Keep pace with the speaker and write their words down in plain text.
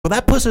well,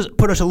 that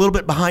put us a little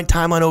bit behind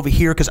timeline over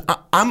here because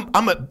I'm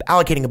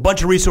allocating a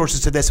bunch of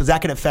resources to this. So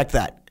that can affect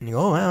that. And you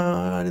go, oh,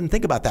 I didn't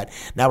think about that.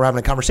 Now we're having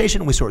a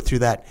conversation. We sort through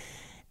that,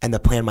 and the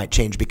plan might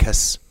change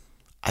because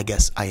I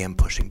guess I am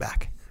pushing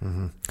back.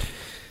 Mm-hmm.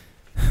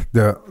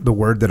 The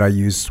word that I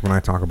use when I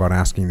talk about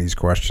asking these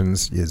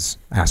questions is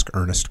ask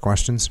earnest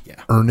questions.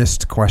 Yeah.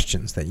 Earnest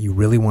questions that you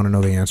really want to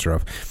know the answer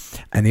of.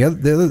 And the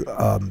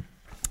other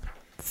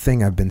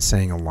thing I've been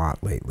saying a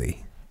lot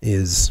lately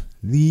is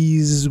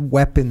these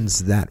weapons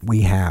that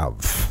we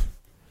have,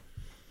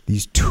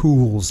 these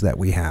tools that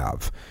we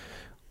have,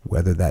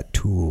 whether that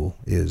tool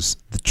is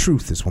the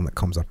truth is one that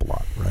comes up a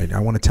lot, right? I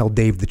want to tell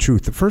Dave the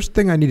truth. The first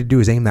thing I need to do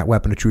is aim that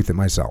weapon of truth at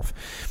myself.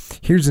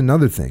 Here's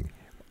another thing.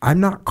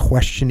 I'm not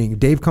questioning.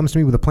 Dave comes to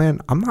me with a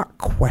plan. I'm not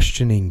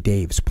questioning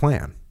Dave's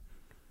plan.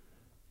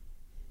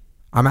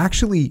 I'm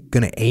actually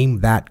going to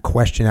aim that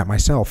question at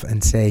myself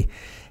and say,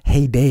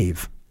 hey,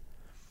 Dave,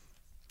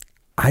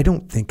 I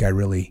don't think I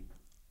really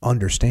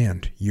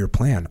understand your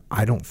plan.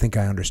 I don't think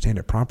I understand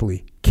it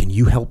properly. Can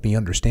you help me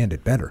understand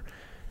it better?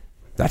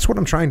 That's what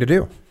I'm trying to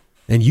do.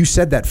 And you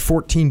said that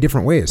 14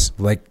 different ways.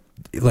 Like,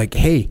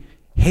 hey,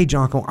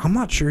 Jonko, I'm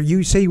not sure.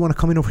 You say you want to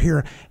come in over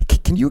here.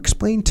 Can you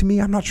explain to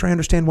me? I'm not sure I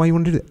understand why you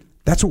want to do that.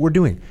 That's what we're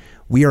doing.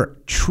 We are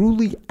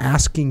truly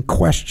asking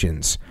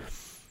questions,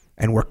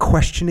 and we're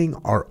questioning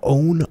our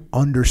own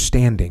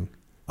understanding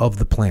of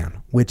the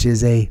plan, which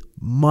is a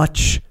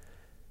much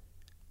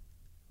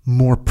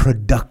more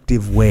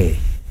productive way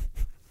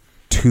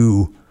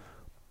to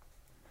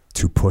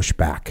push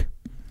back.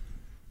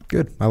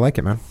 Good. I like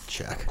it, man.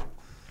 Check.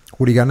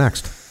 What do you got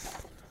next?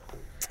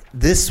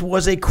 This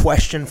was a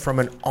question from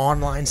an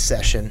online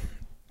session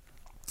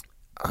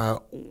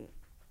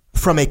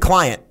from a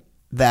client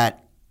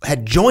that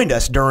had joined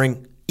us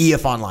during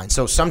EF Online.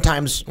 So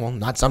sometimes, well,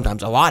 not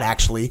sometimes, a lot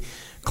actually,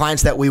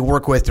 clients that we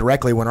work with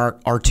directly when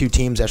our two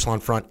teams, Echelon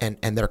Front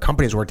and their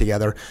companies work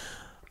together,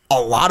 a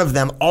lot of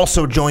them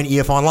also join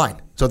EF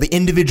Online. So the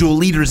individual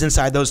leaders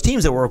inside those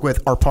teams that we work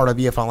with are part of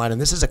EF Online.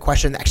 And this is a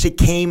question that actually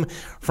came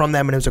from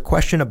them, and it was a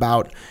question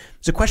about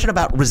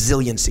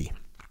resiliency.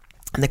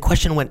 And the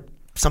question went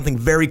something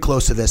very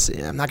close to this.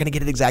 I'm not going to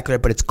get it exactly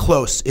right, but it's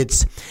close.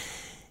 It's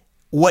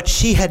what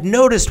she had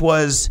noticed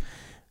was,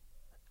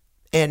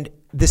 and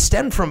this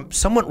stemmed from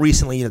somewhat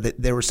recently,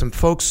 there were some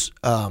folks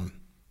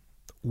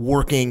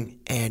working,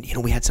 and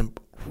we had some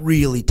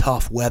really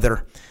tough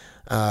weather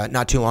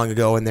not too long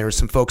ago, and there were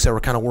some folks that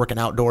were kind of working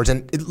outdoors,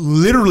 and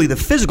literally the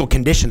physical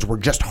conditions were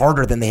just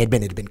harder than they had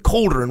been. It had been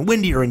colder and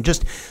windier and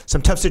just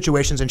some tough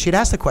situations. And she'd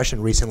asked the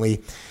question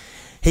recently,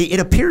 hey, it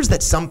appears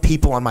that some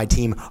people on my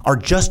team are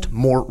just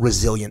more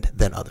resilient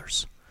than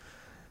others.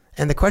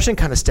 And the question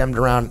kind of stemmed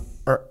around,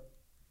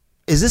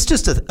 is this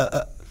just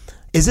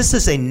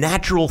a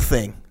natural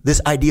thing,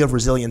 this idea of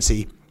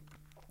resiliency?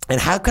 And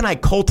how can I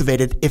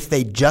cultivate it if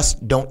they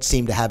just don't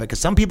seem to have it? Because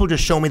some people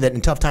just show me that in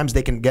tough times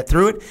they can get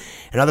through it,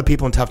 and other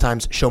people in tough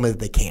times show me that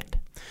they can't.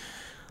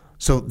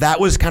 So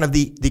that was kind of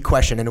the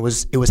question, and it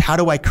was how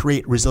do I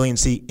create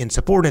resiliency in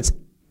subordinates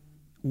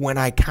when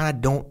I kind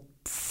of don't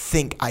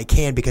think I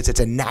can, because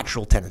it's a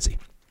natural tendency.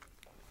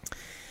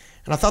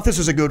 And I thought this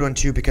was a good one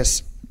too,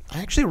 because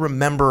I actually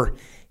remember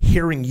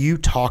hearing you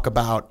talk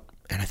about,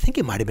 and I think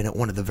it might have been at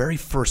one of the very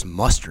first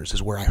musters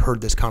is where I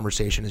heard this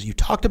conversation, is you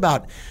talked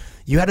about,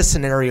 you had a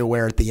scenario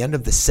where at the end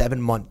of the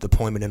 7-month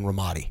deployment in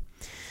Ramadi,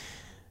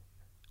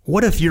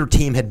 what if your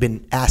team had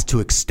been asked to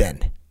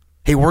extend?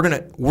 Hey, we're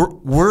getting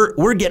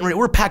ready,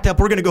 we're packed up,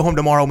 we're gonna go home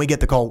tomorrow, and we get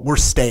the call, we're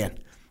staying.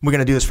 We're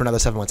gonna do this for another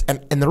 7 months.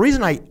 And the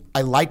reason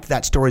I liked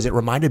that story is it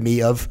reminded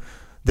me of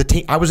the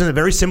team. I was in a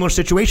very similar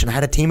situation. I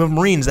had a team of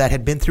Marines that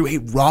had been through a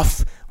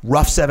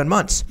rough 7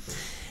 months.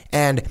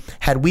 And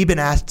had we been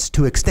asked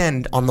to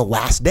extend on the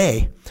last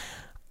day,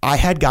 I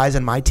had guys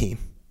on my team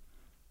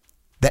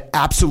that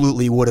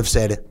absolutely would have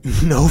said,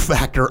 no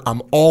factor,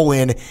 I'm all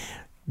in.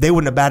 They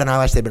wouldn't have batted an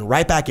eyelash. They've been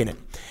right back in it.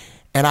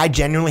 And I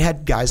genuinely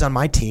had guys on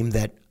my team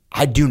that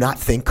I do not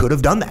think could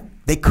have done that.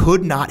 They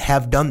could not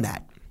have done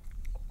that.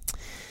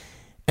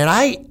 And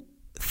I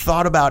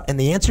thought about, and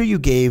the answer you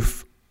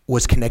gave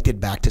was connected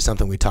back to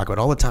something we talk about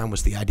all the time,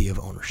 was the idea of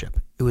ownership.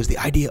 It was the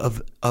idea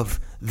of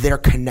their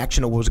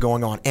connection to what was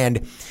going on.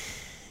 And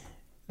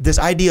this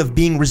idea of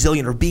being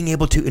resilient or being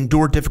able to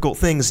endure difficult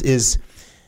things is